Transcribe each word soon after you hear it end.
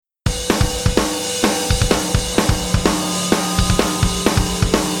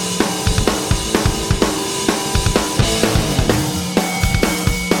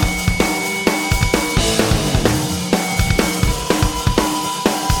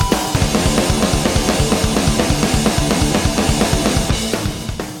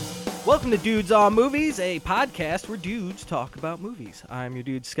Welcome to Dudes on Movies, a podcast where dudes talk about movies. I'm your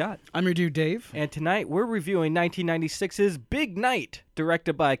dude, Scott. I'm your dude, Dave. And tonight we're reviewing 1996's Big Night,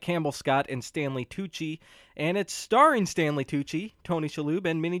 directed by Campbell Scott and Stanley Tucci, and it's starring Stanley Tucci, Tony Shalhoub,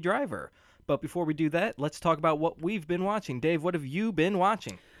 and Minnie Driver. But before we do that, let's talk about what we've been watching. Dave, what have you been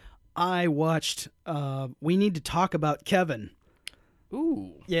watching? I watched We Need to Talk About Kevin.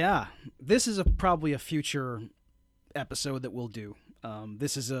 Ooh. Yeah. This is probably a future episode that we'll do.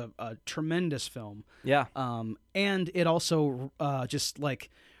 This is a tremendous film. Yeah. And it also just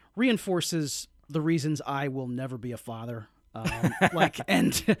like reinforces the reasons I will never be a father.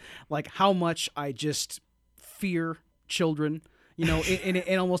 And how much I just fear children, you know,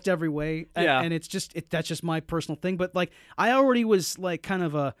 in almost every way. Yeah. And it's just, that's just my personal thing. But like, I already was like kind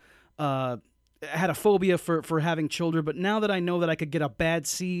of had a phobia for having children, but now that I know that I could get a bad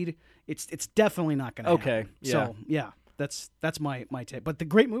seed, it's definitely not going to happen. Okay. Yeah. So yeah. That's my take. But the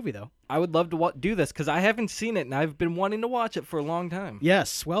great movie, though. I would love to do this because I haven't seen it, and I've been wanting to watch it for a long time.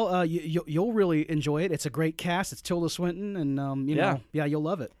 Yes. Well, you'll really enjoy it. It's a great cast. It's Tilda Swinton, and you'll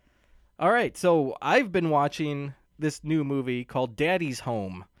love it. All right. So I've been watching this new movie called Daddy's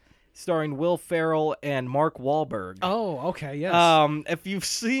Home, starring Will Ferrell and Mark Wahlberg. Oh, okay. Yes. If you've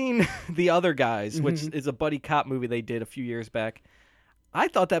seen The Other Guys, which is a buddy cop movie they did a few years back, I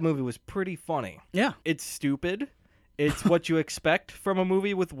thought that movie was pretty funny. Yeah. It's stupid. It's what you expect from a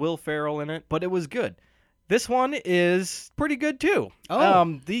movie with Will Ferrell in it, but it was good. This one is pretty good, too.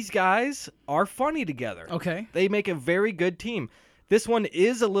 Oh. These guys are funny together. Okay. They make a very good team. This one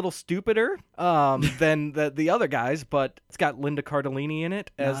is a little stupider than the other guys, but it's got Linda Cardellini in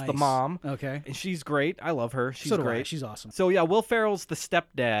it as the mom. Okay. And she's great. I love her. She's great. She's awesome. So, yeah, Will Ferrell's the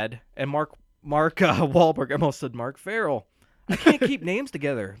stepdad, and Mark Wahlberg, I almost said Mark Ferrell. I can't keep names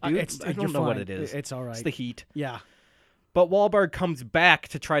together, dude. I don't know what it is. It's all right. It's the heat. Yeah. But Wahlberg comes back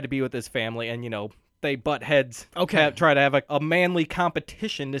to try to be with his family, and, they butt heads. Okay. Try to have a manly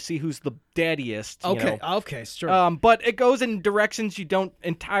competition to see who's the daddiest. Okay. Okay, sure. But it goes in directions you don't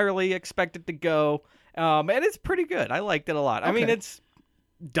entirely expect it to go. And it's pretty good. I liked it a lot. I mean, it's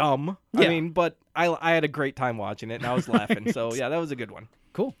dumb. Yeah. But I had a great time watching it, and I was laughing. So, yeah, that was a good one.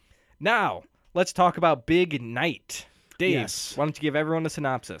 Cool. Now, let's talk about Big Night. Dave, Yes. Why don't you give everyone a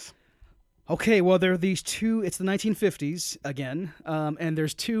synopsis? Okay, well, there are these two, it's the 1950s again, and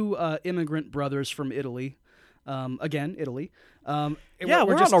there's two immigrant brothers from Italy. Again, Italy. We're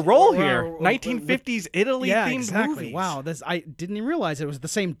on a roll here. 1950s Italy-themed exactly. movies. Wow, I didn't even realize it was the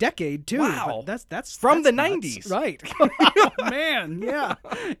same decade, too. Wow. But that's From that's the nuts. 90s. Right. Oh, man, yeah.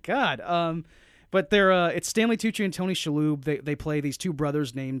 God. But they're it's Stanley Tucci and Tony Shalhoub. They play these two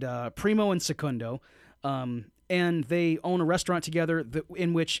brothers named Primo and Secondo. And they own a restaurant together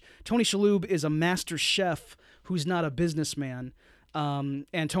in which Tony Shalhoub is a master chef who's not a businessman, and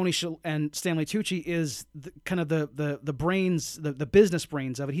and Stanley Tucci is the brains, the business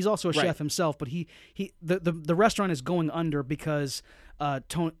brains of it. He's also a chef himself, but the restaurant is going under because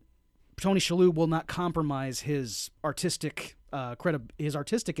Tony Shalhoub will not compromise his artistic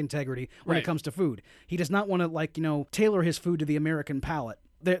integrity when it comes to food. He does not want to tailor his food to the American palate.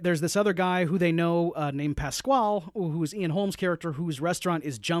 There's this other guy who they know named Pasquale, who is Ian Holmes' character, whose restaurant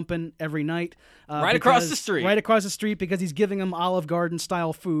is jumping every night. Across the street. Right across the street because he's giving them Olive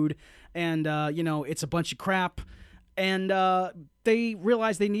Garden-style food. And, it's a bunch of crap. And they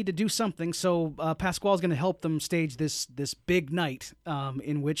realize they need to do something, so Pasquale's going to help them stage this big night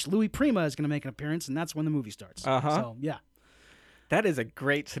in which Louis Prima is going to make an appearance, and that's when the movie starts. So, yeah. That is a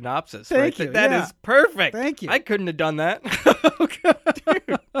great synopsis. Thank you. That is perfect. Thank you. I couldn't have done that.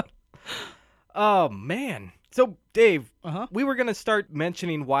 Dude. Oh, man. So, Dave, we were going to start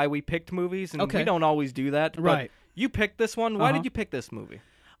mentioning why we picked movies, and we don't always do that. But right. You picked this one. Why did you pick this movie?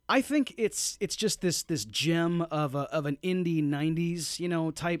 I think it's just this gem of an indie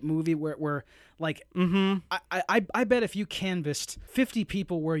 90s, type movie where I bet if you canvassed 50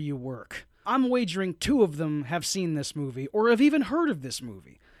 people where you work, I'm wagering 2 of them have seen this movie or have even heard of this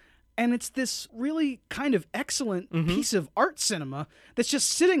movie. And it's this really kind of excellent piece of art cinema that's just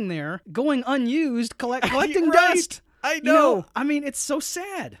sitting there going unused, collecting dust. I know. I mean, it's so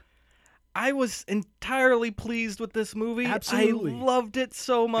sad. I was entirely pleased with this movie. Absolutely. I loved it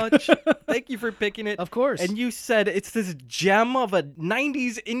so much. Thank you for picking it. Of course. And you said it's this gem of a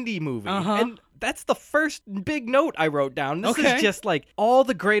 90s indie movie. And that's the first big note I wrote down. This is just like all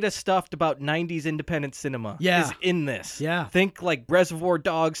the greatest stuff about 90s independent cinema is in this. Yeah. Think like Reservoir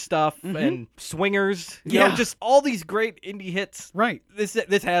Dogs stuff and Swingers. You know, just all these great indie hits. Right. This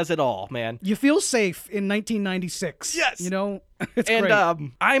has it all, man. You feel safe in 1996. Yes. It's and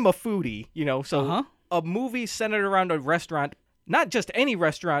great. I'm a foodie, so a movie centered around a restaurant not just any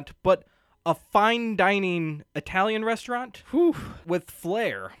restaurant, but a fine dining Italian restaurant Whew. with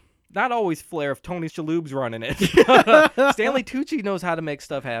flair. Not always flair if Tony Shalhoub's running it. Stanley Tucci knows how to make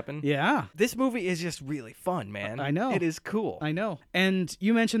stuff happen. Yeah. This movie is just really fun, man. I know. It is cool. I know. And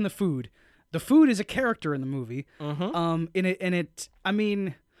you mentioned the food. The food is a character in the movie. I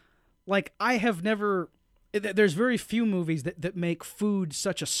mean, like, I have never... There's very few movies that make food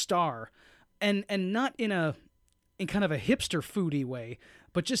such a star. And not in kind of a hipster foodie way,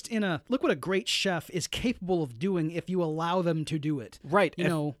 but just in a, look what a great chef is capable of doing if you allow them to do it. Right.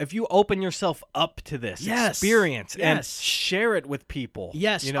 If you open yourself up to this experience and share it with people.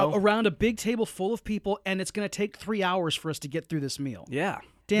 Yes. Around a big table full of people, and it's going to take 3 hours for us to get through this meal. Yeah.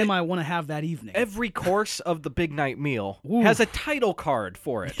 Damn, I want to have that evening. Every course of the big night meal has a title card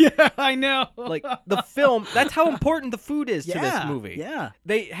for it. Yeah, I know. Like, the film, that's how important the food is to this movie. Yeah.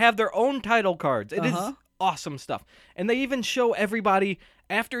 They have their own title cards. It is awesome stuff. And they even show everybody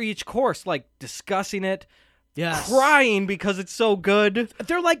after each course, like, discussing it, crying because it's so good.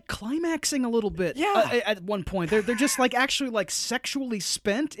 They're like climaxing a little bit. Yeah. At one point, they're just like actually like sexually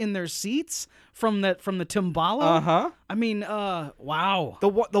spent in their seats from the timbala. I mean, wow. The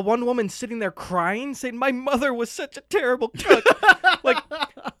one woman sitting there crying, saying, "My mother was such a terrible cook." Like,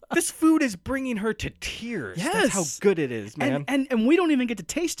 this food is bringing her to tears. Yes. That's how good it is, man. And we don't even get to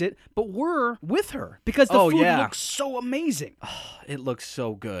taste it, but we're with her because the food looks so amazing. It looks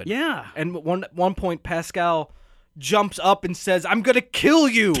so good. Yeah. And one point, Pascal jumps up and says, "I'm going to kill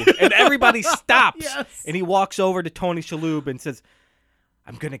you." And everybody stops. Yes. And he walks over to Tony Shalhoub and says,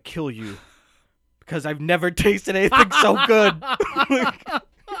 "I'm going to kill you because I've never tasted anything so good."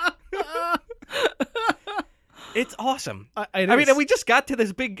 It's awesome. I mean, and we just got to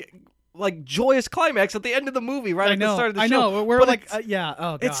this big, like, joyous climax at the end of the movie, right at the start of the show. I know. We're but like, oh,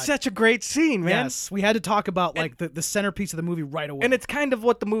 God. It's such a great scene, man. Yes. We had to talk about, like, the centerpiece of the movie right away. And it's kind of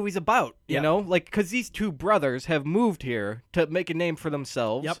what the movie's about, you know? Like, because these two brothers have moved here to make a name for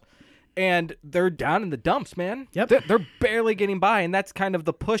themselves. Yep. And they're down in the dumps, man. Yep. They're barely getting by, and that's kind of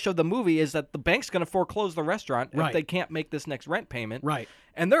the push of the movie, is that the bank's going to foreclose the restaurant if they can't make this next rent payment. Right.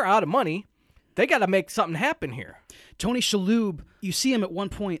 And they're out of money. They got to make something happen here. Tony Shalhoub, you see him at one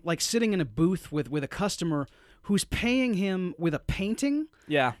point, like, sitting in a booth with a customer who's paying him with a painting.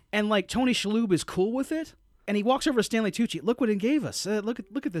 Yeah. And, like, Tony Shalhoub is cool with it. And he walks over to Stanley Tucci. Look what he gave us. Look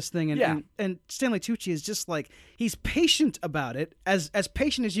at this thing. And Stanley Tucci is just like, he's patient about it, as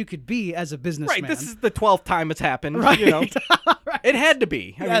patient as you could be as a businessman. Right. This is the 12th time it's happened. Right. You know? Right. It had to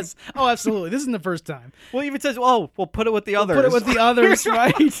be. Yes. Oh, absolutely. This isn't the first time. Well, he even says, "Oh, we'll put it with the others." Put it with the others,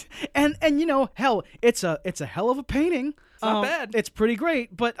 right? And you know, hell, it's a hell of a painting. It's not bad. It's pretty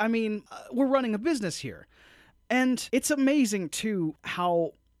great, but I mean, we're running a business here, and it's amazing too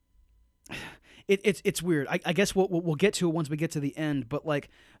how it's weird. I guess we'll get to it once we get to the end, but like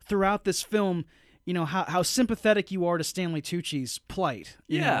throughout this film, you know how sympathetic you are to Stanley Tucci's plight.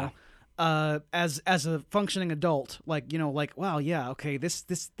 You know? As a functioning adult, like, you know, like, wow, yeah, okay, this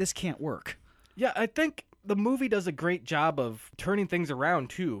can't work. Yeah, I think the movie does a great job of turning things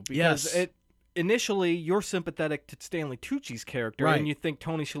around too, because initially you're sympathetic to Stanley Tucci's character, and you think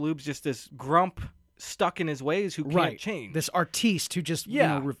Tony Shalhoub's just this grump stuck in his ways who can't change. This artiste who just you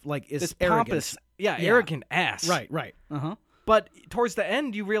know, like is this arrogant. pompous, arrogant ass. Right. But towards the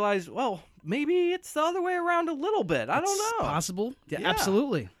end, you realize, well, maybe it's the other way around a little bit. I don't know. Possible. Yeah,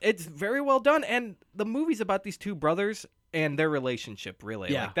 absolutely. It's very well done. And the movie's about these two brothers and their relationship,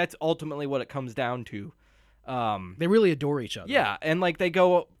 really. Yeah. Like, that's ultimately what it comes down to. They really adore each other. Yeah, and like they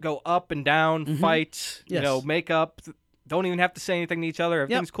go up and down, fight, you know, make up. Don't even have to say anything to each other.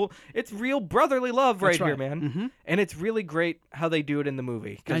 Everything's cool. It's real brotherly love here, man. And it's really great how they do it in the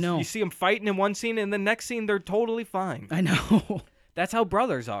movie. I know. You see them fighting in one scene, and the next scene, they're totally fine. I know. That's how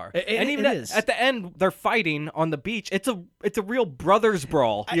brothers are. And even at the end, they're fighting on the beach. It's a real brothers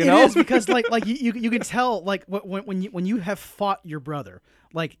brawl, you know? It is, because like you can tell, like, when you have fought your brother,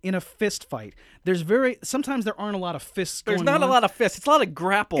 like in a fist fight, sometimes there aren't a lot of fists going on. There's not a lot of fists. It's a lot of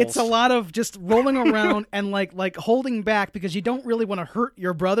grapples. It's a lot of just rolling around and like holding back because you don't really want to hurt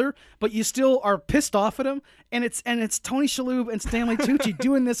your brother, but you still are pissed off at him. And it's Tony Shalhoub and Stanley Tucci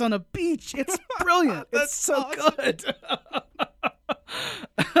doing this on a beach. It's brilliant. It's so awesome. good.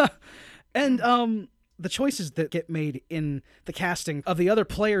 And the choices that get made in the casting of the other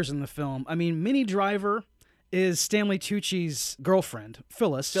players in the film. I mean, Minnie Driver is Stanley Tucci's girlfriend,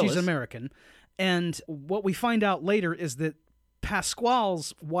 Phyllis. She's American. And what we find out later is that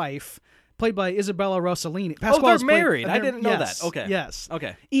Pasquale's wife played by Isabella Rossellini. Oh, they're married. I didn't know that. Okay. Yes.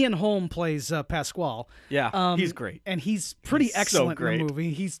 Okay. Ian Holm plays Pasquale. Yeah, he's great. And he's pretty He's so excellent in great. the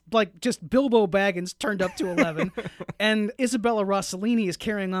movie. He's like just Bilbo Baggins turned up to 11. And Isabella Rossellini is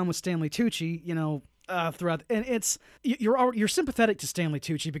carrying on with Stanley Tucci, throughout, and it's you're sympathetic to Stanley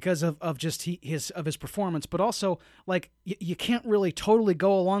Tucci because of just his performance, but also like you can't really totally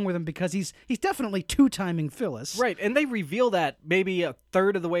go along with him because he's definitely two-timing Phyllis. Right, and they reveal that maybe a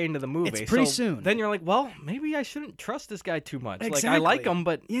third of the way into the movie. It's pretty so soon. Then you're like, well, maybe I shouldn't trust this guy too much. Exactly. Like I like him,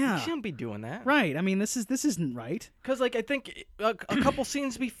 but Yeah. he shouldn't be doing that. Right. I mean, this isn't right. Because like I think a couple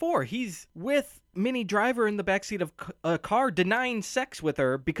scenes before, he's with Minnie Driver in the backseat of a car, denying sex with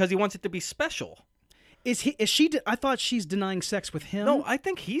her because he wants it to be special. Is she? I thought she's denying sex with him. No, I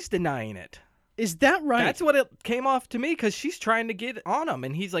think he's denying it. Is that right? That's what it came off to me, because she's trying to get on him,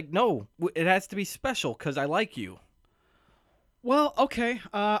 and he's like, no, it has to be special because I like you. Well, okay.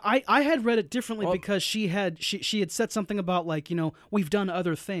 I had read it differently Well- because she had said something about like, we've done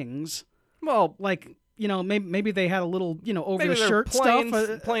other things. Well, Like, maybe they had a little, over maybe the they're shirt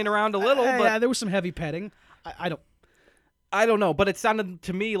stuff. playing around a little, Yeah, but there was some heavy petting. I don't know. But it sounded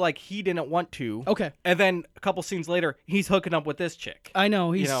to me like he didn't want to. Okay. And then a couple scenes later, he's hooking up with this chick. I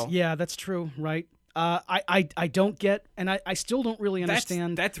know You that's true, right? I don't get, and I still don't really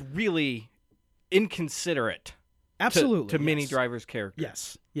understand. That's really inconsiderate. Absolutely to Minnie yes. Driver's character.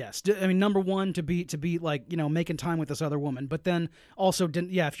 Yes. I mean, number one, to be like, making time with this other woman, but then also,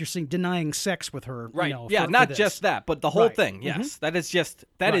 if you're saying denying sex with her, Right. for not this. just that, but the whole Right. thing. Yes. That is just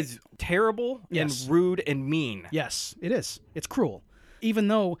Right. is terrible Yes. and rude and mean. Yes, it is. It's cruel. Even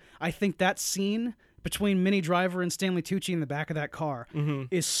though I think that scene between Minnie Driver and Stanley Tucci in the back of that car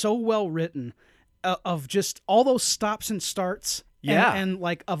is so well written, of just all those stops and starts. Yeah. And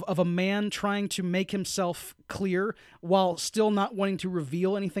like of a man trying to make himself clear while still not wanting to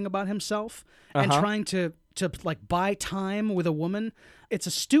reveal anything about himself and trying to like buy time with a woman. It's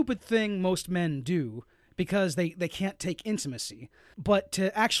a stupid thing most men do because they can't take intimacy. But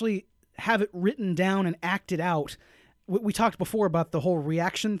to actually have it written down and acted out, we talked before about the whole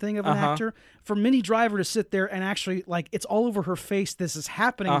reaction thing of an actor. For Minnie Driver to sit there and actually, like, it's all over her face, this is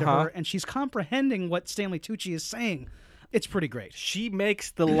happening to her, and she's comprehending what Stanley Tucci is saying. It's pretty great. She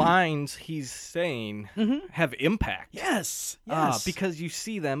makes the lines he's saying have impact. Yes. Because you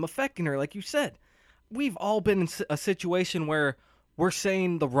see them affecting her, like you said. We've all been in a situation where we're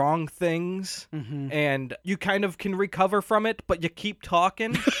saying the wrong things, and you kind of can recover from it, but you keep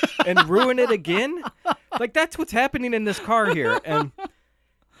talking and ruin it again. Like, that's what's happening in this car here. And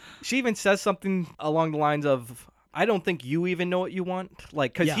she even says something along the lines of, I don't think you even know what you want.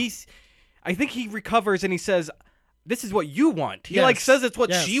 Like, because I think he recovers and he says, this is what you want. He like says it's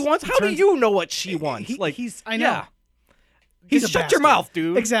what she wants. How do you know what she wants? I know. Yeah. He's a shut your bastard. mouth,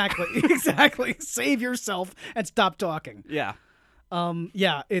 dude. Exactly. Save yourself and stop talking. Yeah.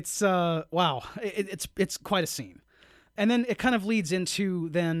 It's wow. It's quite a scene. And then it kind of leads into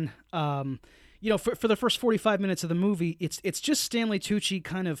then for the first 45 minutes of the movie, it's just Stanley Tucci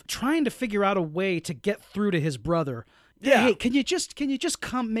kind of trying to figure out a way to get through to his brother. Yeah. Hey, can you just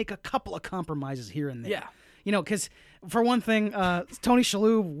make a couple of compromises here and there? Yeah. Because for one thing, Tony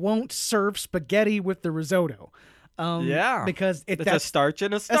Shalhoub won't serve spaghetti with the risotto. Because it's a starch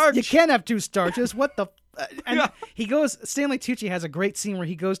and a starch. You can't have two starches. What the? He goes. Stanley Tucci has a great scene where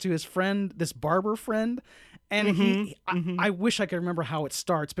he goes to his friend, this barber friend, and I wish I could remember how it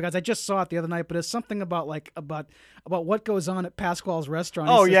starts because I just saw it the other night. But it's something about what goes on at Pasquale's restaurant.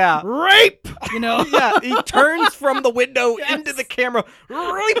 Oh, He says, yeah. rape. Yeah, he turns from the window into the camera.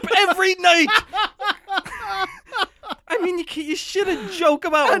 Rape every night. I mean, you shouldn't joke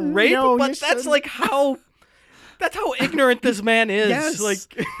about rape, No, but you that's shouldn't. like how. That's how ignorant this man is. Yes,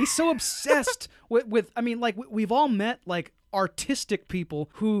 Like, he's so obsessed with. I mean, like we've all met like artistic people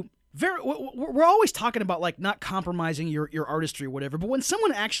who we're always talking about like not compromising your artistry or whatever. But when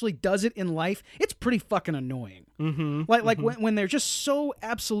someone actually does it in life, it's pretty fucking annoying. Like when they're just so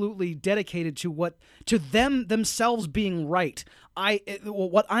absolutely dedicated to themselves being right.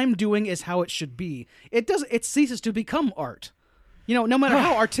 What I'm doing is how it should be. It ceases to become art. No matter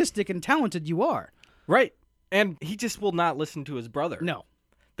how artistic and talented you are. right. And he just will not listen to his brother. No.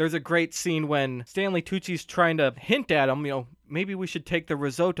 There's a great scene when Stanley Tucci's trying to hint at him, maybe we should take the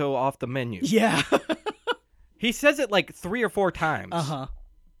risotto off the menu. Yeah. He says it like 3 or 4 times. Uh-huh.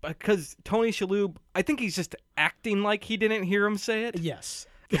 Because Tony Shalhoub, I think he's just acting like he didn't hear him say it. Yes.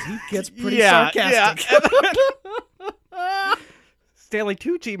 'Cause he gets pretty sarcastic. Yeah. Stanley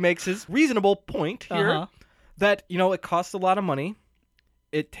Tucci makes his reasonable point here that, it costs a lot of money.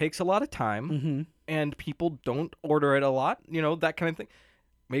 It takes a lot of time. And people don't order it a lot, that kind of thing.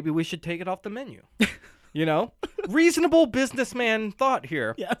 maybe we should take it off the menu. You know? Reasonable businessman thought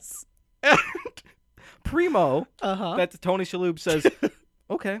here. Yes. And Primo, Uh-huh. that's Tony Shalhoub, says,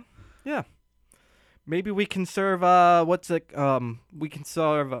 okay, yeah. Maybe we can serve, we can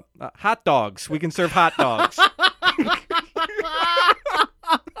serve hot dogs. We can serve hot dogs.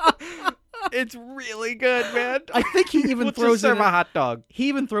 It's really good, man. I think he even We'll throws just serve in a hot dog. He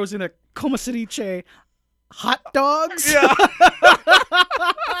even throws in a Comaceriche hot dogs. Yeah.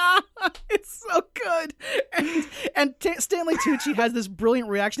 It's so good. And Stanley Tucci has this brilliant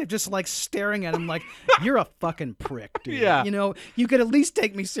reaction of just like staring at him like, you're a fucking prick, dude. Yeah. You know, you could at least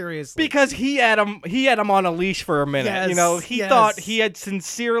take me seriously. Because he had him on a leash for a minute. Yes, You know, he yes. thought he had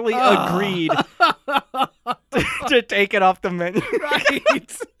sincerely agreed to take it off the menu.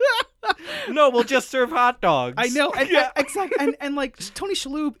 Right. No, we'll just serve hot dogs. I know, and, Yeah. exactly, and like Tony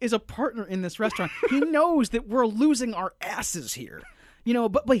Shalhoub is a partner in this restaurant. He knows that we're losing our asses here, you know.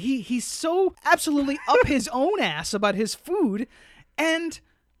 But he's so absolutely up his own ass about his food, and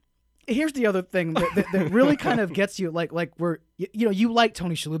here's the other thing that really kind of gets you, like we're you like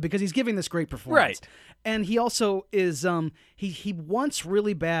Tony Shalhoub because he's giving this great performance, Right. and he also is he wants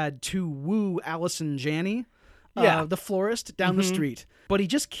really bad to woo Allison Janney. Yeah. The florist down the street. But he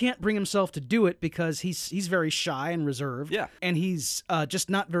just can't bring himself to do it because he's very shy and reserved. Yeah. And he's just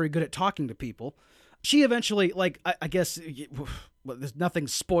not very good at talking to people. She eventually, like, I guess, well, there's nothing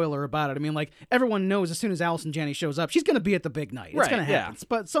spoiler about it. I mean, like, everyone knows as soon as Allison Janney shows up, she's going to be at the big night. It's Right, going to happen. yeah.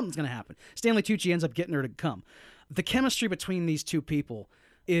 But something's going to happen. Stanley Tucci ends up getting her to come. The chemistry between these two people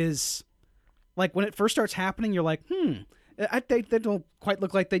is, like, when it first starts happening, you're like, they don't quite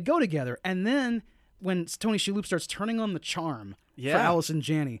look like they'd go together. And then when Tony Shalhoub starts turning on the charm for Yeah. Allison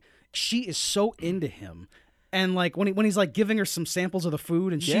Janney, she is so into him. And like when he's like giving her some samples of the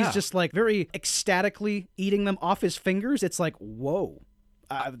food and she's Yeah. just like very ecstatically eating them off his fingers, it's like, whoa,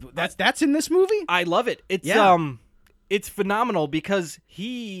 that's in this movie? I love it. It's phenomenal because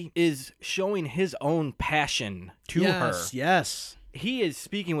he is showing his own passion to her. Yes. He is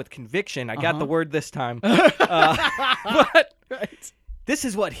speaking with conviction. I Uh-huh. got the word this time. But Right. this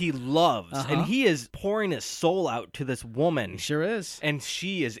is what he loves. Uh-huh. And he is pouring his soul out to this woman. Sure is. And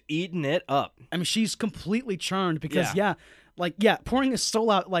she is eating it up. I mean, she's completely charmed because, Yeah. pouring his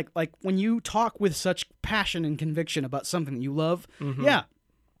soul out, like when you talk with such passion and conviction about something that you love, yeah,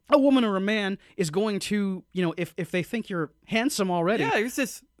 a woman or a man is going to, if they think you're handsome already. Yeah, he's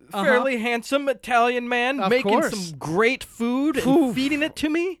this fairly handsome Italian man Of making course. some great food and Oof. feeding it to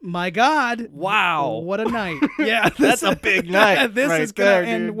me. My God. Wow. What a night. Yeah. That's a big night This right is going there, to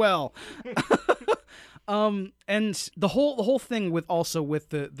end dude. well. And the whole thing with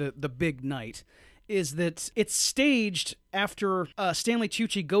the big night is that it's staged after Stanley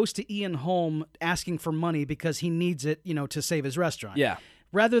Tucci goes to Ian Holm asking for money because he needs it, to save his restaurant. Yeah.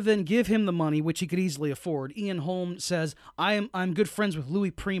 Rather than give him the money, which he could easily afford, Ian Holm says, I'm good friends with Louis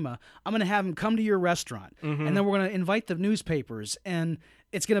Prima. I'm going to have him come to your restaurant, and then we're going to invite the newspapers, and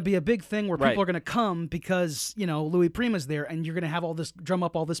it's going to be a big thing where Right. people are going to come because, Louis Prima's there, and you're going to have all this, drum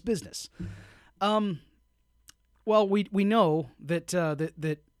up all this business. Well, we know that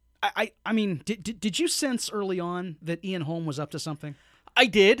I mean, did you sense early on that Ian Holm was up to something? I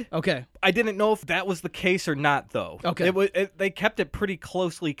did. Okay. I didn't know if that was the case or not, though. Okay. They kept it pretty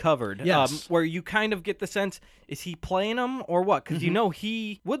closely covered. Yes. Where you kind of get the sense, is he playing them or what? Because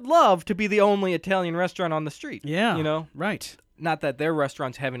he would love to be the only Italian restaurant on the street. Yeah. Right. Not that their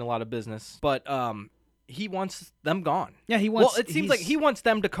restaurant's having a lot of business, but he wants them gone. Yeah, he wants. Well, it seems like he wants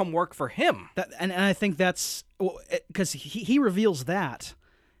them to come work for him. And I think that's because he reveals that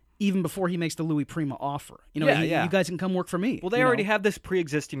even before he makes the Louis Prima offer. Yeah. You guys can come work for me. Well, they already have this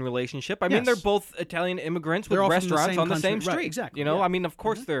pre-existing relationship. I mean, Yes. they're both Italian immigrants with They're all from the restaurants same on the same country. Right, street. exactly, I yeah. mean, of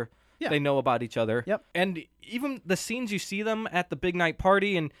course Yeah. they know about each other. Yep. And even the scenes you see them at the big night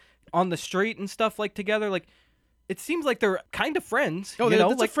party and on the street and stuff like together, like it seems like they're kind of friends. Oh, that's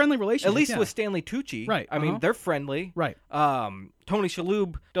that's a friendly relationship. At least yeah. with Stanley Tucci. Right, I mean, uh-huh. they're friendly. Right. Tony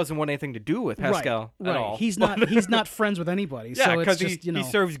Shalhoub doesn't want anything to do with Pascal right. at all. He's not friends with anybody. Yeah, so it's because just, he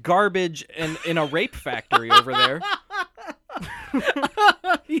serves garbage in a rape factory over there.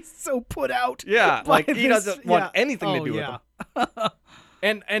 he's so put out. Yeah, by like he this- doesn't want yeah. anything to Oh, do yeah. with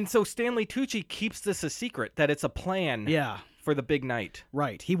them. And so Stanley Tucci keeps this a secret that it's a plan Yeah. for the big night.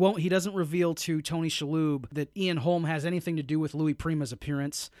 Right. He doesn't reveal to Tony Shalhoub that Ian Holm has anything to do with Louis Prima's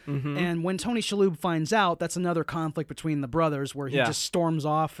appearance. Mm-hmm. And when Tony Shalhoub finds out, that's another conflict between the brothers where he Yeah. just storms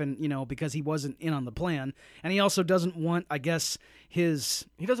off and, because he wasn't in on the plan. And he also doesn't want, I guess, He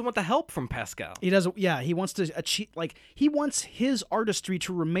doesn't want the help from Pascal. he wants to achieve, he wants his artistry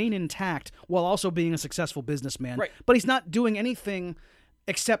to remain intact while also being a successful businessman. Right. But he's not doing anything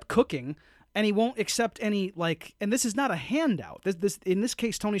accept cooking, and he won't accept any, like, and this is not a handout. This in this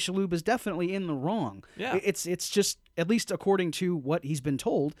case, Tony Shalhoub is definitely in the wrong. Yeah. It's just, at least according to what he's been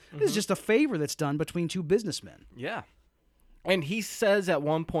told, this is just a favor that's done between two businessmen. Yeah. And he says at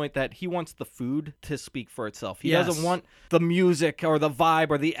one point that he wants the food to speak for itself. He Yes. doesn't want the music or the vibe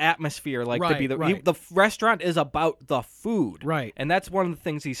or the atmosphere to be Right. the restaurant is about the food. Right. And that's one of the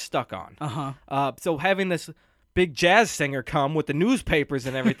things he's stuck on. Uh-huh. So having this big jazz singer come with the newspapers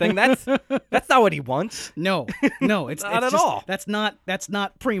and everything, that's not what he wants. No, it's Not it's at just, all. That's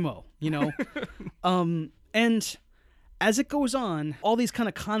not primo, and as it goes on, all these kind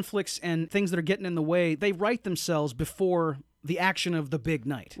of conflicts and things that are getting in the way, they right themselves before the action of the big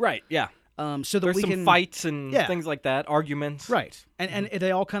night. Right, yeah. So that There's we some can fights and Yeah. things like that, arguments. Right. And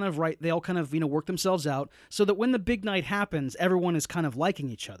they all kind of work themselves out so that when the big night happens, everyone is kind of liking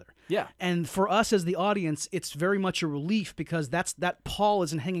each other. Yeah. And for us as the audience, it's very much a relief because that pall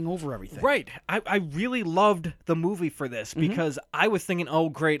isn't hanging over everything. Right. I really loved the movie for this because I was thinking, oh,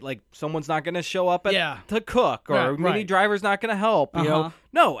 great, like someone's not going to show up to cook or Right, Mini right. Driver's not going to help. You know,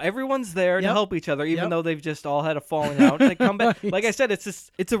 no, everyone's there to Yep. help each other, even Yep. though they've just all had a falling out. They come back. Right. Like I said,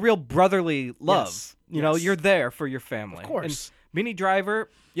 it's a real brotherly love. Yes. You know, Yes. you're there for your family. Of course. And Mini Driver,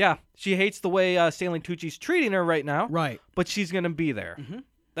 yeah, she hates the way Stanley Tucci's treating her right now. Right. But she's going to be there.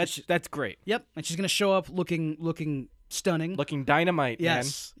 That's great. Yep. And she's going to show up looking stunning. Looking dynamite, man.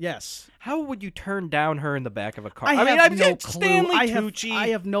 Yes. How would you turn down her in the back of a car? I mean, have I've no said clue. Stanley I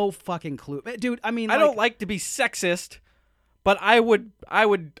Tucci. have no fucking clue, dude. I mean, I don't like to be sexist, but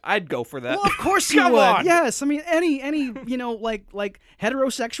I'd go for that. Well, of course you Come would. on. Yes, I mean any like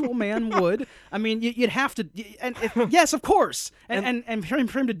heterosexual man would. I mean, you'd have to. Yes, of course. And for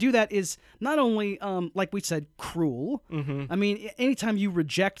him to do that is not only like we said, cruel. Mm-hmm. I mean, anytime you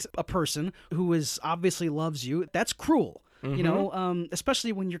reject a person who is obviously loves you, that's cruel. You know,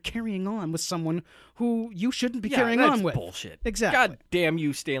 especially when you're carrying on with someone who you shouldn't be carrying that's on with. bullshit. Exactly. God damn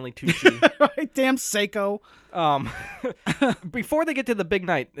you, Stanley Tucci. Right? Damn Seiko. Before they get to the big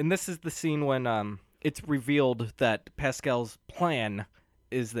night, and this is the scene when it's revealed that Pascal's plan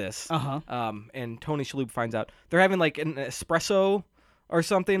is this. And Tony Shalhoub finds out they're having like an espresso or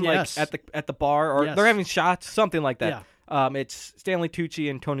something Yes. like at the bar, or Yes. they're having shots, something like that. Yeah. It's Stanley Tucci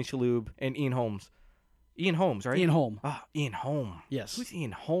and Tony Shalhoub and Ian Holmes. Ian Holmes, right? Ian Holm. Ah, Ian Holm. Yes. Who's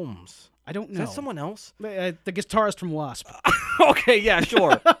Ian Holmes? I don't Is know. that someone else? The guitarist from Wasp. Okay, yeah,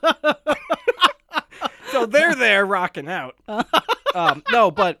 sure. So they're there rocking out.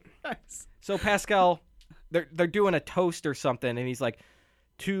 No, but so Pascal, they're doing a toast or something, and he's like,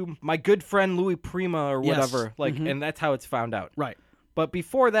 to my good friend Louis Prima or Yes. whatever, like, and that's how it's found out. Right. But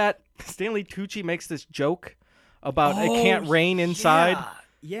before that, Stanley Tucci makes this joke about it can't rain inside.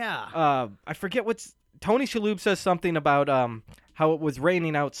 Yeah. I forget what's Tony Shalhoub says something about how it was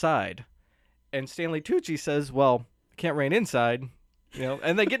raining outside, and Stanley Tucci says, "Well, it can't rain inside," you know.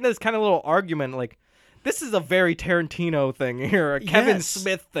 And they get in this kind of little argument, like this is a very Tarantino thing here, a Kevin Yes.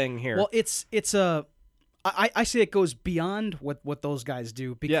 Smith thing here. Well, it's a. I say it goes beyond what those guys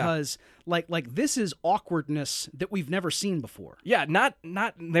do because like this is awkwardness that we've never seen before. yeah, not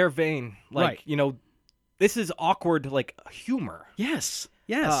in their vein. Like Right. you know, this is awkward, like humor. Yes.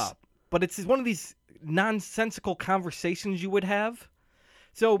 Yes. But it's one of these nonsensical conversations you would have.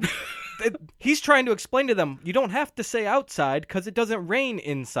 So he's trying to explain to them, you don't have to say outside because it doesn't rain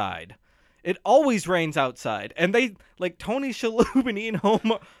inside. It always rains outside. And they, like Tony Shalhoub and Ian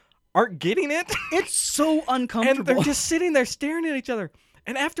Holm, aren't getting it. it's so And uncomfortable. they're just sitting there staring at each other.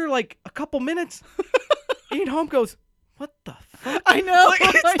 And after like a couple minutes, Ian Holm goes, what the fuck? I know. Like,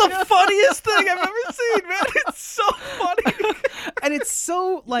 it's I the know. funniest thing I've ever seen, man. It's so funny. And it's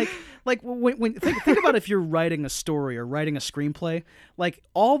so like when think about if you're writing a story or writing a screenplay, like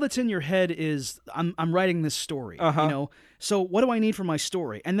all that's in your head is I'm writing this story, you know. So what do I need for my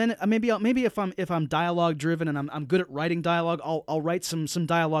story? And then maybe if I'm dialogue driven and I'm good at writing dialogue, I'll write some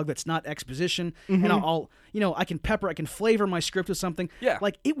dialogue that's not exposition, and I'll I can flavor my script with something. Yeah.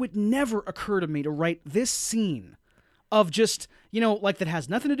 Like it would never occur to me to write this scene of just, like that has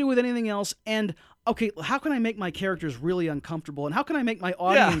nothing to do with anything else. And okay, how can I make my characters really uncomfortable? And how can I make my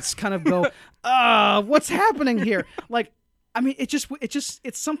audience kind of go, what's happening here? Like, I mean,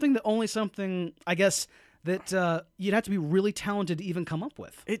 it's something that only something, I guess, that you'd have to be really talented to even come up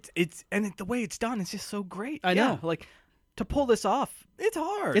with. The way it's done is just so great. I know. Like to pull this off, it's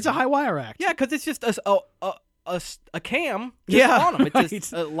hard. It's a high wire act. Yeah, because it's just a cam just on them. It's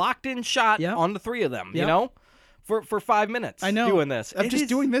just a locked in shot on the three of them. Yep. You know, for 5 minutes. I know. doing this. I'm just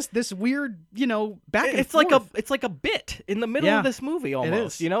doing this weird, back and It's forth. like a bit in the middle of this movie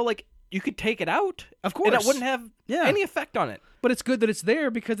almost. is. You know, like you could take it out, Of course. and it wouldn't have any effect on it. But it's good that it's there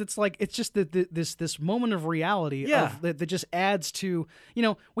because it's like it's just this moment of reality that just adds to, you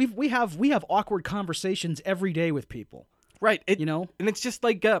know, we have awkward conversations every day with people. Right. You know? And it's just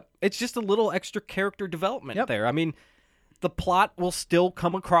like it's just a little extra character development there. I mean, the plot will still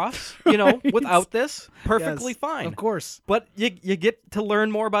come across, you know, without this perfectly fine. Of course. But you get to learn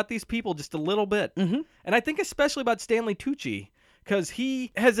more about these people just a little bit. Mm-hmm. And I think especially about Stanley Tucci, because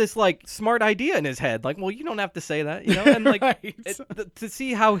he has this, like, smart idea in his head. Like, well, you don't have to say that, you know? And, like, to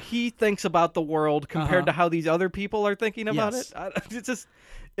see how he thinks about the world compared to how these other people are thinking about it. It's just,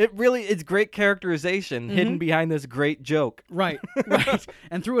 it's great characterization hidden behind this great joke. Right.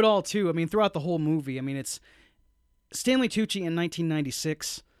 And through it all, too, I mean, throughout the whole movie, I mean, it's Stanley Tucci in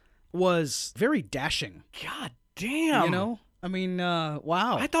 1996 was very dashing. God damn. You know? I mean,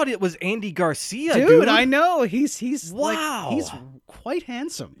 wow. I thought it was Andy Garcia, dude. I know. He's wow. Like, he's quite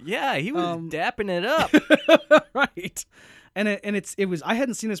handsome. Yeah, he was dapping it up. Right. And it was I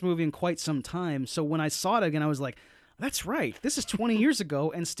hadn't seen this movie in quite some time, so when I saw it again I was like, that's right. This is 20 years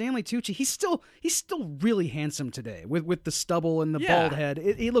ago, and Stanley Tucci, he's still really handsome today with the stubble and the bald head.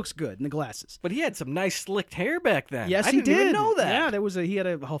 He looks good, and the glasses. But he had some nice slicked hair back then. Yes, I he didn't did. even know that. Yeah, he had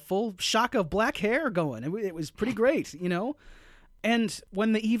a full shock of black hair going. It was pretty great, you know. And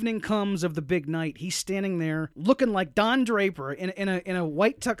when the evening comes of the big night, he's standing there looking like Don Draper in a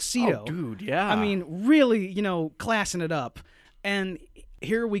white tuxedo. Oh, dude, yeah. I mean, really, you know, classing it up. And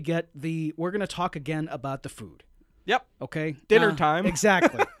here we get we're going to talk again about the food. Yep. Okay. Dinner time.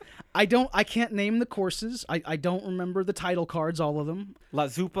 Exactly. I can't name the courses. I don't remember the title cards, all of them. La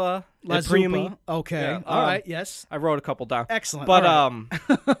Zuppa. La Zuppa. Okay. Yeah, all right. Yes. I wrote a couple down. Excellent.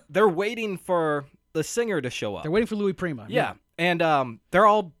 But they're waiting for the singer to show up. They're waiting for Louis Prima. Yeah. And they're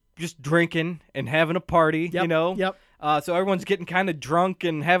all just drinking and having a party, you know? Yep. So everyone's getting kind of drunk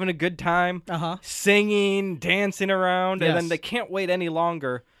and having a good time, singing, dancing around, and then they can't wait any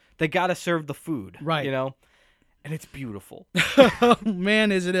longer. They got to serve the food, right? You know? And it's beautiful. Oh,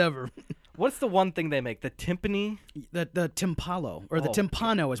 man, is it ever. What's the one thing they make? The timpani? The timpalo, or the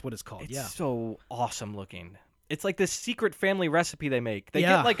timpano is what it's called. It's so awesome looking. It's like this secret family recipe they make. They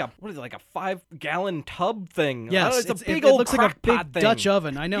get like a 5-gallon tub thing. Yes, it's a big old looks like a big thing. Dutch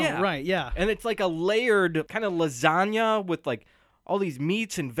oven. I know, right, yeah. And it's like a layered kind of lasagna with like all these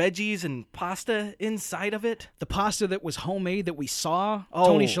meats and veggies and pasta inside of it. The pasta that was homemade that we saw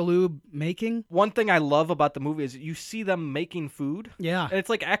Tony Shalhoub making. One thing I love about the movie is you see them making food. Yeah. And it's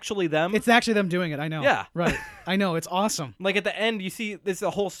like actually them. It's actually them doing it, I know. Yeah. Right. I know, it's awesome. Like at the end, you see this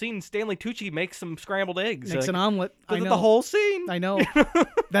whole scene, Stanley Tucci makes some scrambled eggs. Makes an omelet. I know. The whole scene. I know.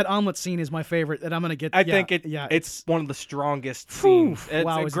 That omelet scene is my favorite that I'm going to get. I think it's one of the strongest scenes. It's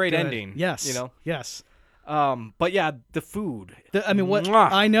a great ending. Yes. You know? Yes. But yeah, the food. I mean, what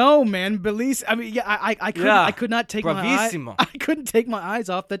I know, man. Belize. I mean, yeah, I could not take Bravissimo. I couldn't take my eyes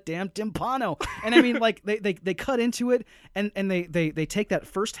off the damn timpano. And I mean, like they cut into it and they take that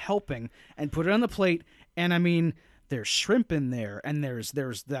first helping and put it on the plate. And I mean, there's shrimp in there, and there's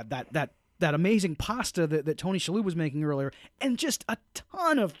that amazing pasta that Tony Shalhoub was making earlier, and just a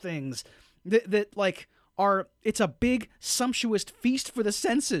ton of things that like. It's a big, sumptuous feast for the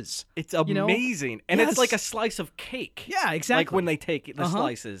senses. It's amazing. You know? And it's like a slice of cake. Yeah, exactly. Like when they take the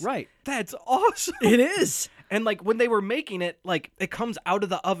slices. Right. That's awesome. It is. And like when they were making it, like it comes out of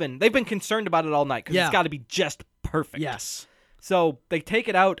the oven. They've been concerned about it all night because it's got to be just perfect. Yes. So they take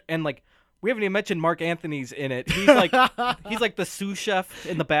it out and like, we haven't even mentioned Mark Anthony's in it. He's like the sous chef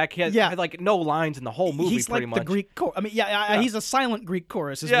in the back. He has like no lines in the whole movie. He's pretty like much. the Greek chorus. I mean, he's a silent Greek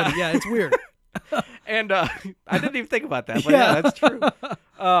chorus. It's weird. And I didn't even think about that, but yeah that's true.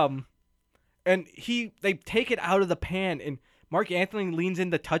 And they take it out of the pan, and Mark Anthony leans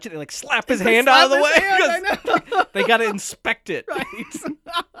in to touch it and like slap his hand out of the way. They got to inspect it, right?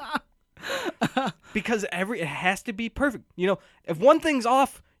 Because it has to be perfect. You know, if one thing's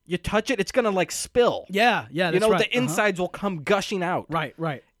off, you touch it, it's gonna like spill. Yeah, that's you know, right. the insides will come gushing out.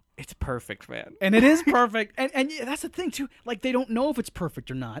 Right. It's perfect, man. And it is perfect. and that's the thing, too. Like, they don't know if it's perfect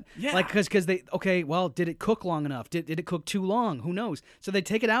or not. Yeah. Like, because did it cook long enough? Did it cook too long? Who knows? So they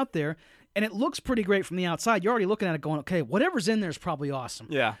take it out there, and it looks pretty great from the outside. You're already looking at it going, okay, whatever's in there is probably awesome.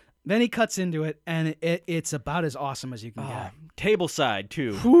 Yeah. Then he cuts into it, and it's about as awesome as you can get. Table side,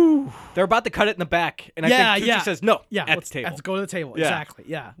 too. Whew. They're about to cut it in the back, and I think Tucci says, no, at the table. Let's go to the table. Yeah. Exactly,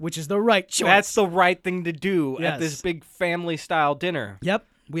 yeah. Which is the right choice. That's the right thing to do at this big family-style dinner. Yep.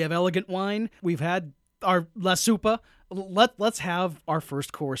 We have elegant wine. We've had our La Zuppa. Let's have our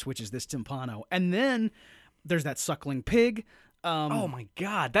first course, which is this timpano. And then there's that suckling pig. Oh my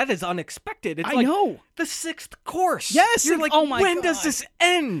God, that is unexpected. It's I like know. the 6th course. Yes, You're and- like, oh my when does God. this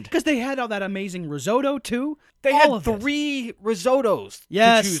end? Because they had all that amazing risotto, too. They all had of it. 3 risottos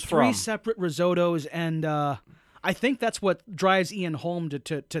Yes, to choose 3 from. separate risottos, and I think that's what drives Ian Holm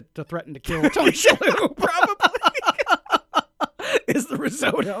to threaten to kill Tony Shalhoub. Probably. Is the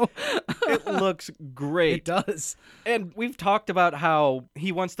risotto. It looks great. It does. And we've talked about how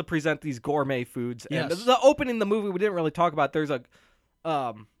he wants to present these gourmet foods. And Yes. the opening of the movie we didn't really talk about. There's a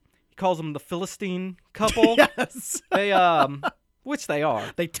he calls them the Philistine couple. Yes. They which they are.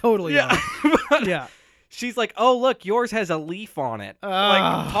 They totally Yeah. are. Yeah. She's like, "Oh, look, yours has a leaf on it."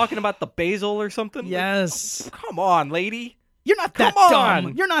 Like talking about the basil or something. Yes. Like, come on, lady. You're not that Come dumb.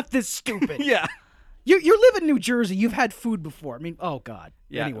 on. You're not this stupid. Yeah. You live in New Jersey. You've had food before. I mean, oh God.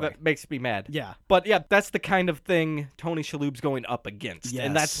 Yeah, Anyway. that makes me mad. Yeah. But yeah, that's the kind of thing Tony Shalhoub's going up against. Yes.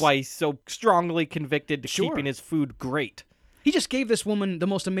 And that's why he's so strongly convicted to Sure. keeping his food great. He just gave this woman the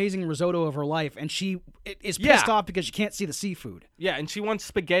most amazing risotto of her life, and she is Yeah. pissed off because she can't see the seafood. Yeah, and she wants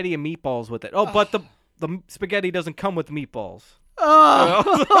spaghetti and meatballs with it. Oh, but the spaghetti doesn't come with meatballs.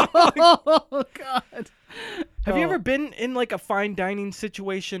 Oh, God. Have you ever been in like a fine dining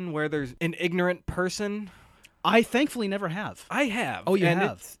situation where there's an ignorant person? I thankfully never have. I have. Oh, you and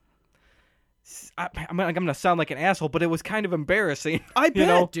have? I'm going to sound like an asshole, but it was kind of embarrassing. I bet, you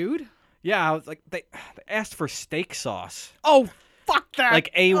know? dude. Yeah, I was like, they asked for steak sauce. Oh, fuck that.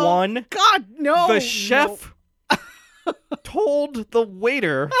 Like A1. Oh, God, no. The chef told the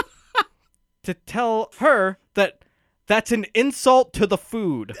waiter to tell her that that's an insult to the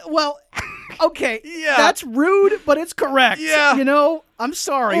food. No. Well, okay. Yeah. That's rude, but it's correct. Yeah. You know, I'm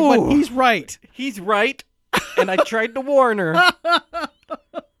sorry, Ooh. but he's right. He's right, and I tried to warn her.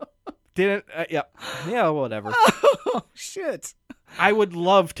 Didn't, yeah, whatever. Oh, shit. I would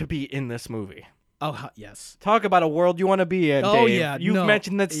love to be in this movie. Oh, yes. Talk about a world you want to be in, Oh, Dave. yeah, You've no.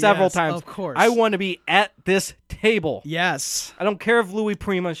 mentioned that several Yes, times. of course. I want to be at this table. Yes. I don't care if Louis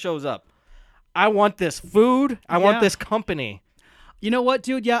Prima shows up. I want this food. I want Yeah. this company. You know what,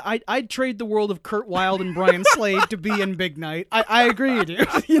 dude? Yeah, I'd trade the world of Kurt Wilde and Brian Slade to be in Big Night. I agree, dude.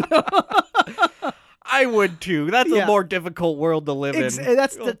 You know? I would too. That's Yeah. a more difficult world to live in.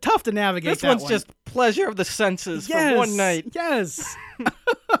 That's tough to navigate. This that one's one. just pleasure of the senses yes, for one night. Yes.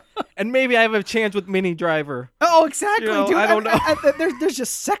 And maybe I have a chance with Minnie Driver. Oh, exactly, You know, dude. I don't know. There's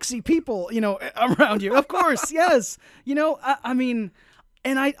just sexy people, you know, around you. Of course, yes. You know, I mean,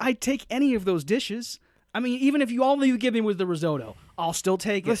 and I'd take any of those dishes. I mean, even if all you give me was the risotto, I'll still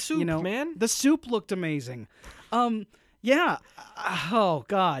take it. The soup, you know? man. The soup looked amazing. Yeah. Oh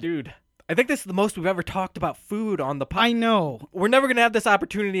God. Dude, I think this is the most we've ever talked about food on the podcast. I know. We're never going to have this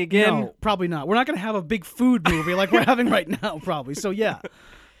opportunity again. No, probably not. We're not going to have a big food movie like we're having right now, probably. So yeah.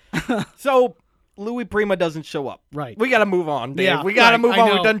 So, Louis Prima doesn't show up. Right. We got to move on, Dave. Yeah, we got to right, move I on.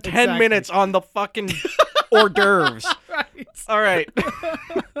 know, We've done 10 exactly. minutes on the fucking hors d'oeuvres. Right. All right.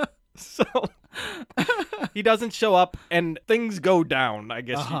 So, he doesn't show up, and things go down, I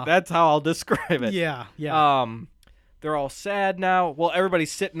guess. Uh-huh. That's how I'll describe it. Yeah. Yeah. They're all sad now. Well,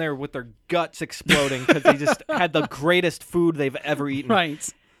 everybody's sitting there with their guts exploding because they just had the greatest food they've ever eaten. right.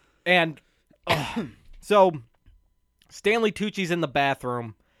 And so Stanley Tucci's in the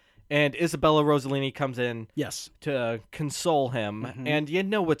bathroom, and Isabella Rossellini comes in Yes. to console him. And you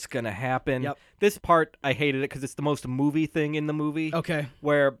know what's going to happen. Yep. This part, I hated it because it's the most movie thing in the movie. Okay.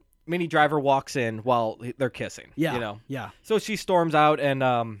 Where Minnie Driver walks in while they're kissing. Yeah. You know? Yeah. So she storms out, and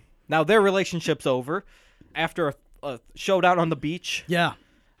now their relationship's over. After a showdown on the beach, Yeah.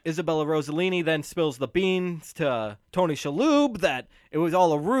 Isabella Rossellini then spills the beans to Tony Shalhoub that it was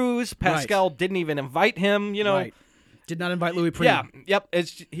all a ruse. Pascal didn't even invite him, you know. Right. Did not invite Louis Prima. Yeah, yep.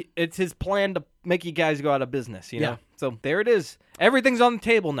 It's his plan to make you guys go out of business, you Yeah. know. So there it is. Everything's on the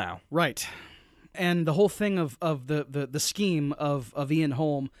table now. Right. And the whole thing of the scheme of Ian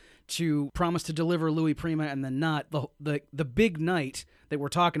Holm to promise to deliver Louis Prima and then not, the big night that we're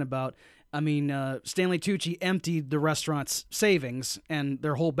talking about. I mean, Stanley Tucci emptied the restaurant's savings and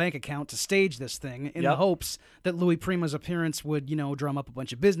their whole bank account to stage this thing in the Yep. hopes that Louis Prima's appearance would, you know, drum up a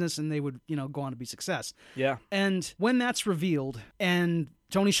bunch of business and they would, you know, go on to be success. Yeah. And when that's revealed and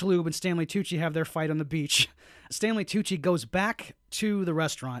Tony Shalhoub and Stanley Tucci have their fight on the beach, Stanley Tucci goes back to the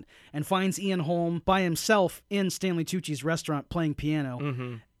restaurant and finds Ian Holm by himself in Stanley Tucci's restaurant playing piano.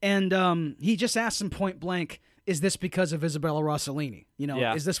 Mm-hmm. And he just asks him point blank, is this because of Isabella Rossellini? You know,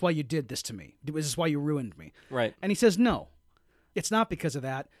 Yeah. is this why you did this to me? Is this why you ruined me? Right. And he says, no, it's not because of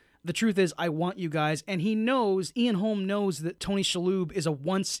that. The truth is, I want you guys. And he knows, Ian Holm knows that Tony Shalhoub is a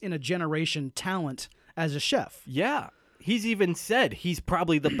once-in-a-generation talent as a chef. Yeah. He's even said he's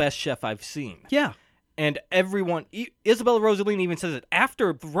probably the best chef I've seen. Yeah. And everyone, Isabella Rossellini even says it,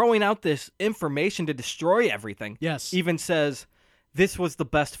 after throwing out this information to destroy everything, Yes. even says, this was the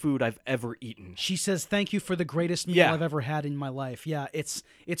best food I've ever eaten. She says, thank you for the greatest meal Yeah. I've ever had in my life. Yeah, it's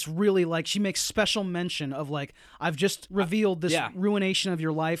really like she makes special mention of like, I've just revealed this yeah. ruination of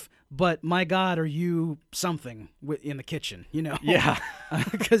your life, but my God, are you something in the kitchen, you know? Yeah.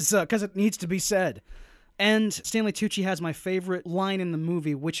 Because it needs to be said. And Stanley Tucci has my favorite line in the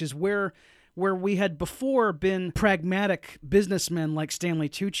movie, which is where we had before been pragmatic businessmen like Stanley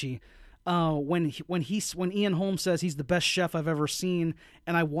Tucci. When Ian Holmes says he's the best chef I've ever seen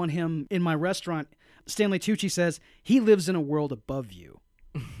and I want him in my restaurant, Stanley Tucci says he lives in a world above you.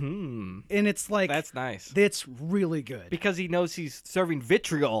 And it's like, That's nice. It's really good. Because he knows he's serving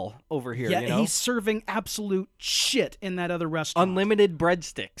vitriol over here, Yeah, you know? he's serving absolute shit in that other restaurant. Unlimited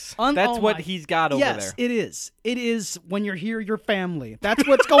breadsticks. That's what he's got over there. Yes, it is. It is when you're here, your family. That's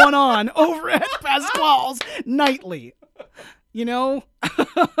what's going on over at Pasquale's nightly. You know?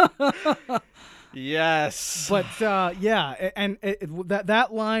 Yes. But yeah, and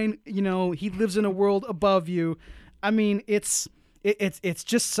that line, you know, he lives in a world above you. I mean, it's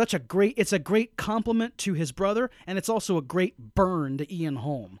just such a great compliment to his brother, and it's also a great burn to Ian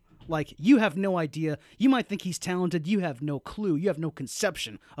Holm. Like, you have no idea. You might think he's talented. You have no clue. You have no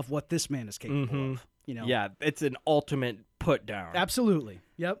conception of what this man is capable of. You know? Yeah, it's an ultimate put down. Absolutely.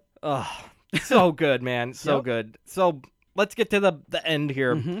 Yep. Oh, so good, man. So Yep. good. So let's get to the end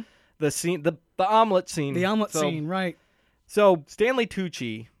here. The scene, the omelet scene. The omelet scene, right. So Stanley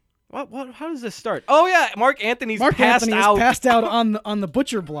Tucci. What? How does this start? Oh yeah, Mark Anthony's Mark passed Anthony out. is passed out on the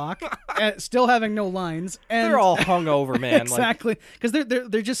butcher block, still having no lines. And They're all hungover, man. exactly, because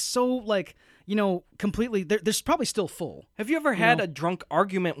they're just so like, you know, completely. They're probably still full. Have you ever had a drunk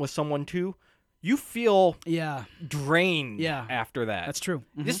argument with someone too? You feel Yeah, drained Yeah. after that. that's true.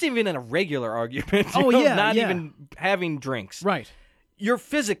 Just even in a regular argument. Oh, you know, yeah, not yeah. even having drinks. Right. You're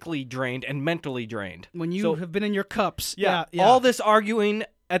physically drained and mentally drained. When you So, have been in your cups. yeah, Yeah. all this arguing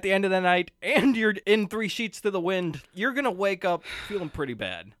at the end of the night, and you're in 3 sheets to the wind, you're gonna wake up feeling pretty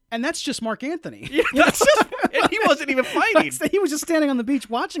bad. And that's just Mark Anthony. Yeah, that's just, and he wasn't even fighting. He was just standing on the beach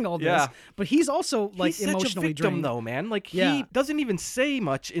watching all this. Yeah. But he's also like He's emotionally such a victim, drained. though, man. Like he Yeah. doesn't even say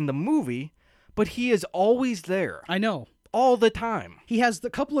much in the movie, but he is always there, I know. all the time. He has a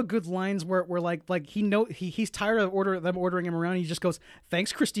couple of good lines where like he's tired of them ordering him around. He just goes,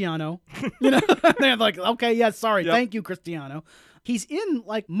 "Thanks, Cristiano." You know, they're like, "Okay, yeah, sorry, Yep. thank you, Cristiano." He's in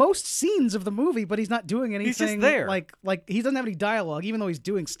like most scenes of the movie, but he's not doing anything. He's just there. Like he doesn't have any dialogue, even though he's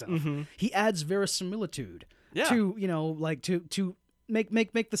doing stuff. He adds verisimilitude Yeah. to, you know, like to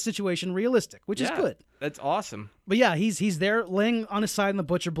make the situation realistic, which is Yeah, good. That's awesome. But yeah, he's there laying on his side in the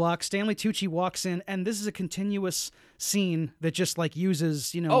butcher block. Stanley Tucci walks in, and this is a continuous scene that just like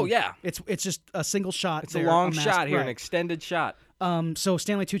uses, you know. Oh, yeah. It's just a single shot. It's a long shot here, an Right. extended shot. So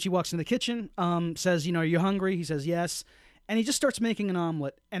Stanley Tucci walks in the kitchen, says, you know, "Are you hungry?" He says, "Yes," and he just starts making an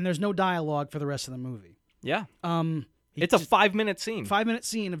omelet, and there's no dialogue for the rest of the movie. Yeah. He It's a just- 5-minute scene. 5-minute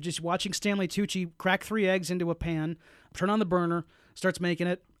scene of just watching Stanley Tucci crack 3 eggs into a pan, turn on the burner, starts making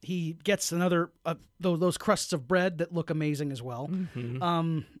it. He gets another those crusts of bread that look amazing as well.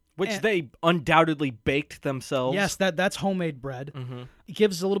 Which and- they undoubtedly baked themselves. Yes, that's homemade bread. He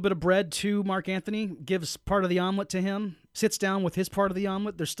gives a little bit of bread to Mark Anthony, gives part of the omelet to him, sits down with his part of the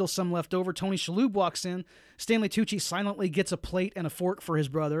omelet. There's still some left over. Tony Shalhoub walks in. Stanley Tucci silently gets a plate and a fork for his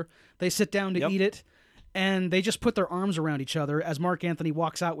brother. They sit down to Yep. eat it, and they just put their arms around each other as Mark Anthony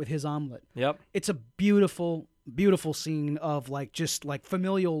walks out with his omelet. Yep. It's a beautiful, beautiful scene of like just like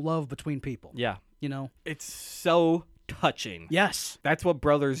familial love between people. Yeah. You know? It's so touching. Yes. That's what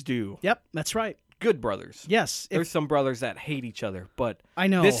brothers do. Yep, that's right. Good brothers. Yes. There's some brothers that hate each other, but I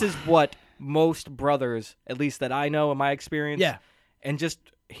know. this is what most brothers, at least that I know in my experience, Yeah. and just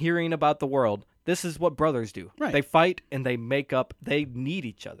hearing about the world, this is what brothers do. Right. They fight and they make up. They need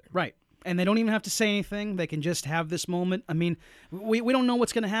each other. Right. And they don't even have to say anything. They can just have this moment. I mean, we don't know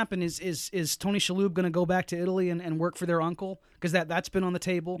what's going to happen. Is Tony Shalhoub going to go back to Italy and work for their uncle? Because that's been on the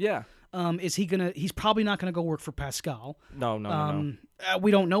table. Yeah. Is he going to? He's probably not going to go work for Pascal. No. We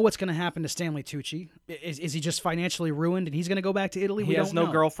don't know what's going to happen to Stanley Tucci. Is he just financially ruined and he's going to go back to Italy? He we has don't no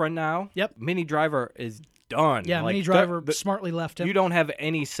know. girlfriend now. Yep. Minnie Driver is done. Yeah, Like, Minnie Driver the- smartly left him. You don't have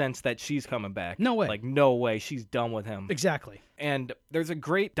any sense that she's coming back. No way. Like, no way. She's done with him. Exactly. And there's a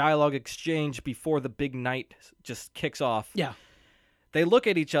great dialogue exchange before the big night just kicks off. Yeah. They look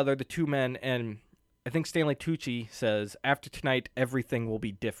at each other, the two men, and I think Stanley Tucci says, "After tonight, everything will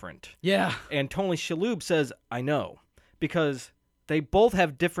be different." Yeah. And Tony Shalhoub says, "I know," because they both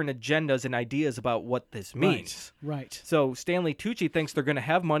have different agendas and ideas about what this means. Right. So Stanley Tucci thinks they're going to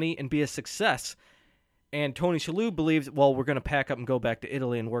have money and be a success. And Tony Shalhoub believes, well, we're going to pack up and go back to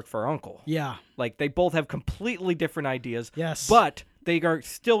Italy and work for our uncle. Yeah. Like, they both have completely different ideas. Yes. But they are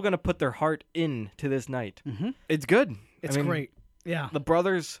still going to put their heart into this night. Mm-hmm. It's good. It's great. Yeah. The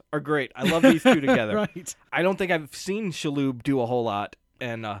brothers are great. I love these two together. Right. I don't think I've seen Shalhoub do a whole lot.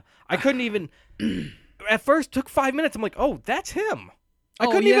 And I couldn't even... At first, took 5 minutes. I'm like, oh, that's him. I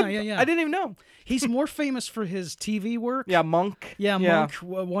couldn't even... Yeah. I didn't even know. He's more famous for his TV work. Yeah, Monk. Yeah, Monk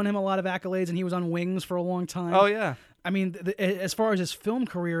won him a lot of accolades, and he was on Wings for a long time. Oh, yeah. I mean, as far as his film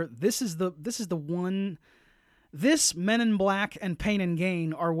career, this is the one... This, Men in Black, and Pain and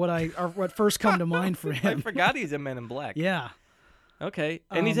Gain are what first come to mind for him. I forgot he's in Men in Black. Yeah. Okay.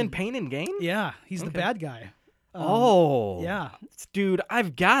 And he's in Pain and Gain? Yeah, he's the bad guy. Yeah. Dude,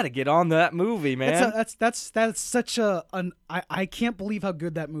 I've got to get on that movie, man. That's such I can't believe how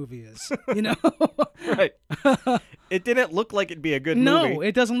good that movie is. You know? Right. It didn't look like it'd be a good movie. No,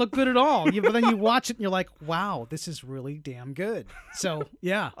 it doesn't look good at all. But then you watch it and you're like, wow, this is really damn good. So,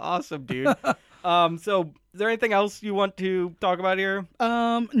 yeah. Awesome, dude. So is there anything else you want to talk about here?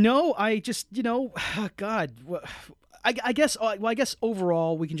 No, I just, God, I guess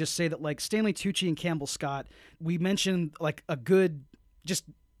overall we can just say that, like, Stanley Tucci and Campbell Scott, we mentioned, like, a good, just,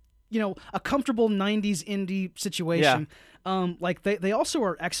 a comfortable 90s indie situation. Yeah. Like, they also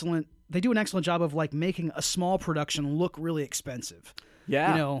are excellent. They do an excellent job of, like, making a small production look really expensive.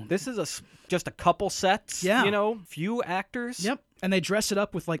 Yeah. This is just a couple sets. Yeah. Few actors. Yep. And they dress it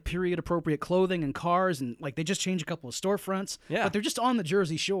up with, like, period appropriate clothing and cars, and, like, they just change a couple of storefronts. Yeah. But they're just on the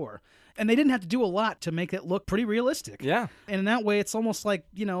Jersey Shore. And they didn't have to do a lot to make it look pretty realistic. Yeah. And in that way, it's almost like,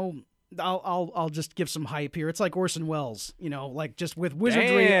 I'll just give some hype here. It's like Orson Welles, like, just with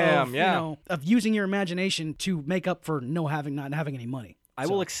wizardry of using your imagination to make up for not having any money. I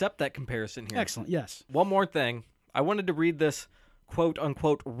will accept that comparison here. Excellent. Yes. One more thing. I wanted to read this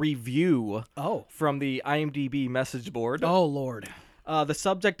quote-unquote review from the IMDb message board. Oh, Lord. The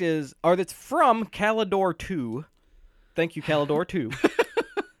subject is, it's from Calidor 2. Thank you, Calidor 2.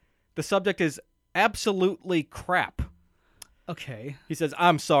 The subject is absolutely crap. Okay. He says,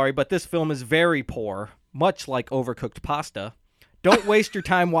 I'm sorry, but this film is very poor, much like overcooked pasta. Don't waste your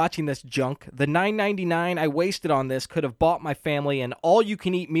time watching this junk. The $9.99 I wasted on this could have bought my family an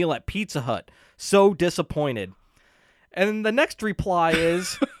all-you-can-eat meal at Pizza Hut. So disappointed. And the next reply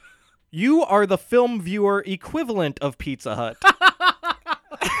is, you are the film viewer equivalent of Pizza Hut.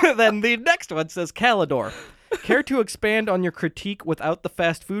 Then the next one says, Calidor, care to expand on your critique without the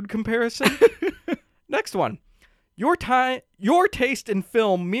fast food comparison? Next one, your taste in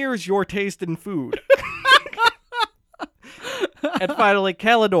film mirrors your taste in food. And finally,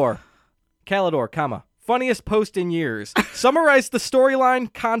 Calidor, comma, funniest post in years. Summarize the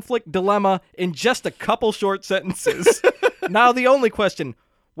storyline, conflict, dilemma in just a couple short sentences. Now the only question,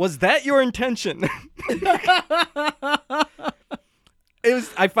 was that your intention?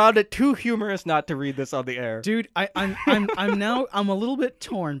 I found it too humorous not to read this on the air. Dude, I'm a little bit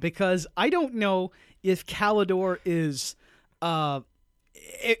torn because I don't know if Calidor is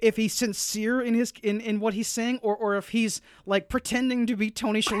if he's sincere in what he's saying, or if he's, like, pretending to be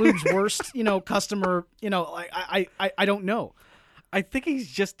Tony Shalhoub's worst, customer. I don't know. I think he's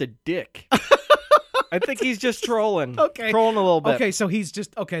just a dick. I think he's just trolling. Okay. Trolling a little bit. Okay, so he's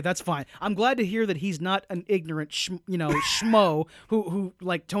just... Okay, that's fine. I'm glad to hear that he's not an ignorant, schmo who,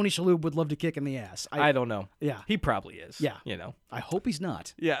 like, Tony Shalhoub would love to kick in the ass. I don't know. Yeah. He probably is. Yeah. You I hope he's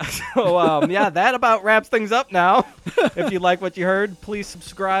not. Yeah. So, that about wraps things up now. If you like what you heard, please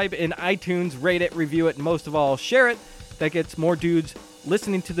subscribe in iTunes, rate it, review it, and most of all, share it. That gets more dudes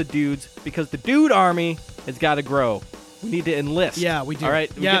listening to the dudes, because the dude army has got to grow. We need to enlist. Yeah, we do. All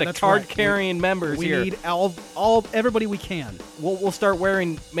right, we get a card-carrying members we here. We need everybody we can. We'll start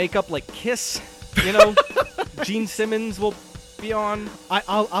wearing makeup like Kiss. Gene Simmons will be on.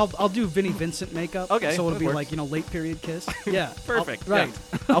 I'll do Vinnie Vincent makeup. Okay, so it'll be works. like late period Kiss. Yeah, perfect. Right.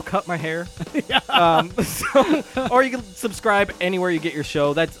 Yeah. I'll cut my hair. Or you can subscribe anywhere you get your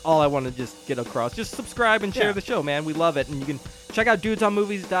show. That's all I want to just get across. Just subscribe and share the show, man. We love it, and you can check out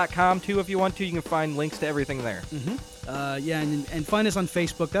dudesonmovies.com too if you want to. You can find links to everything there. Mm-hmm. And find us on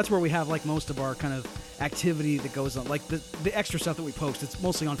Facebook. That's where we have, like, most of our kind of activity that goes on, like the extra stuff that we post. It's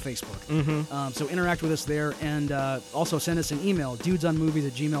mostly on Facebook. Mm-hmm. So interact with us there, and also send us an email,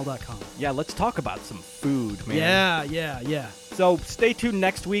 dudesonmovies@gmail.com. Yeah, let's talk about some food, man. Yeah. So stay tuned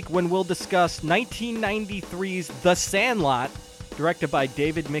next week when we'll discuss 1993's The Sandlot, directed by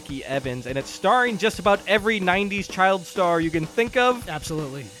David Mickey Evans, and it's starring just about every 90s child star you can think of.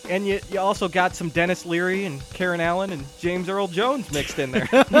 Absolutely. And you also got some Dennis Leary and Karen Allen and James Earl Jones mixed in there.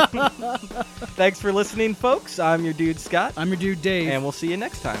 Thanks for listening, folks. I'm your dude, Scott. I'm your dude, Dave. And we'll see you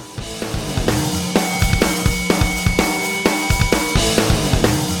next time.